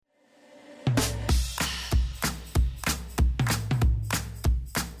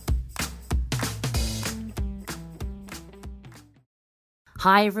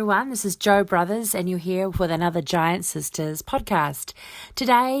Hi everyone, this is Jo Brothers and you're here with another Giant Sisters podcast.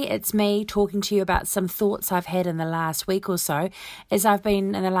 Today it's me talking to you about some thoughts I've had in the last week or so as I've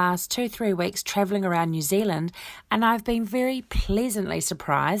been in the last 2-3 weeks travelling around New Zealand, and I've been very pleasantly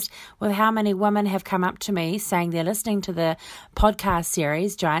surprised with how many women have come up to me saying they're listening to the podcast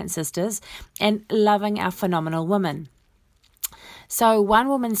series Giant Sisters and loving our phenomenal women. So one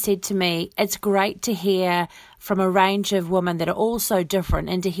woman said to me, it's great to hear from a range of women that are all so different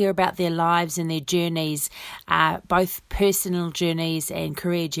and to hear about their lives and their journeys, both personal journeys and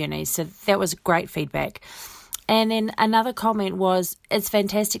career journeys. So that was great feedback. And then another comment was, it's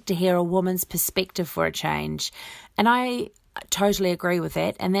fantastic to hear a woman's perspective for a change. And I totally agree with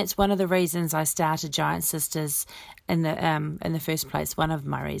that. And that's one of the reasons I started Giant Sisters in the first place, one of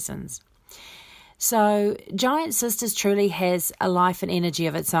my reasons. So Giant Sisters truly has a life and energy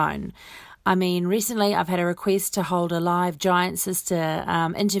of its own. I mean, recently I've had a request to hold a live Giant Sister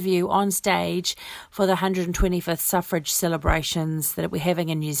interview on stage for the 125th suffrage celebrations that we're having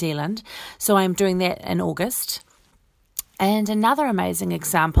in New Zealand. So I'm doing that in August. And another amazing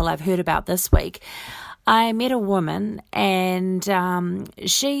example I've heard about this week, I met a woman and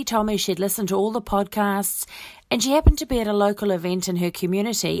she told me she'd listened to all the podcasts and she happened to be at a local event in her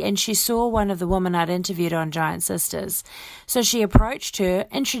community and she saw one of the women I'd interviewed on Giant Sisters. So she approached her,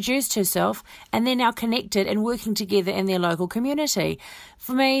 introduced herself, and they're now connected and working together in their local community.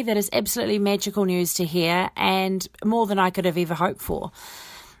 For me, that is absolutely magical news to hear and more than I could have ever hoped for.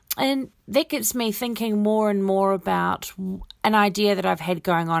 And that gets me thinking more and more about an idea that I've had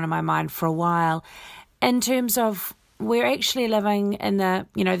going on in my mind for a while in terms of we're actually living in the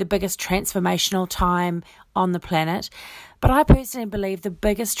biggest transformational time on the planet. But I personally believe the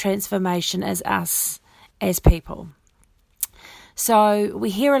biggest transformation is us as people. So we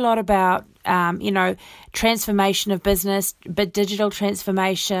hear a lot about, transformation of business, but digital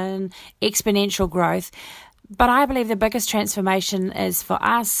transformation, exponential growth. But I believe the biggest transformation is for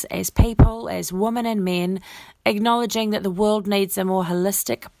us as people, as women and men, acknowledging that the world needs a more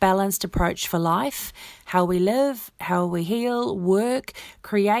holistic, balanced approach for life, how we live, how we heal, work,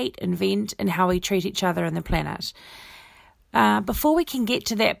 create, invent, and how we treat each other and the planet. Before we can get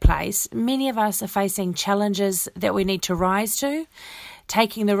to that place, many of us are facing challenges that we need to rise to,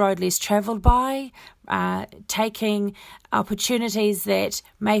 taking the road less travelled by, taking opportunities that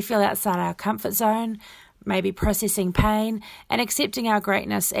may feel outside our comfort zone, maybe processing pain, and accepting our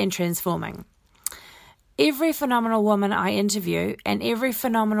greatness and transforming. Every phenomenal woman I interview and every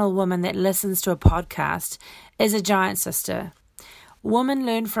phenomenal woman that listens to a podcast is a giant sister. Women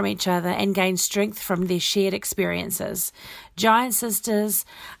learn from each other and gain strength from their shared experiences. Giant sisters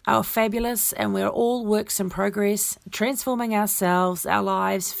are fabulous and we're all works in progress, transforming ourselves, our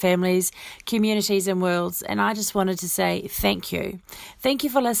lives, families, communities and worlds. And I just wanted to say thank you. Thank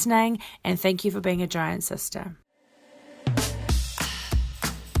you for listening and thank you for being a giant sister.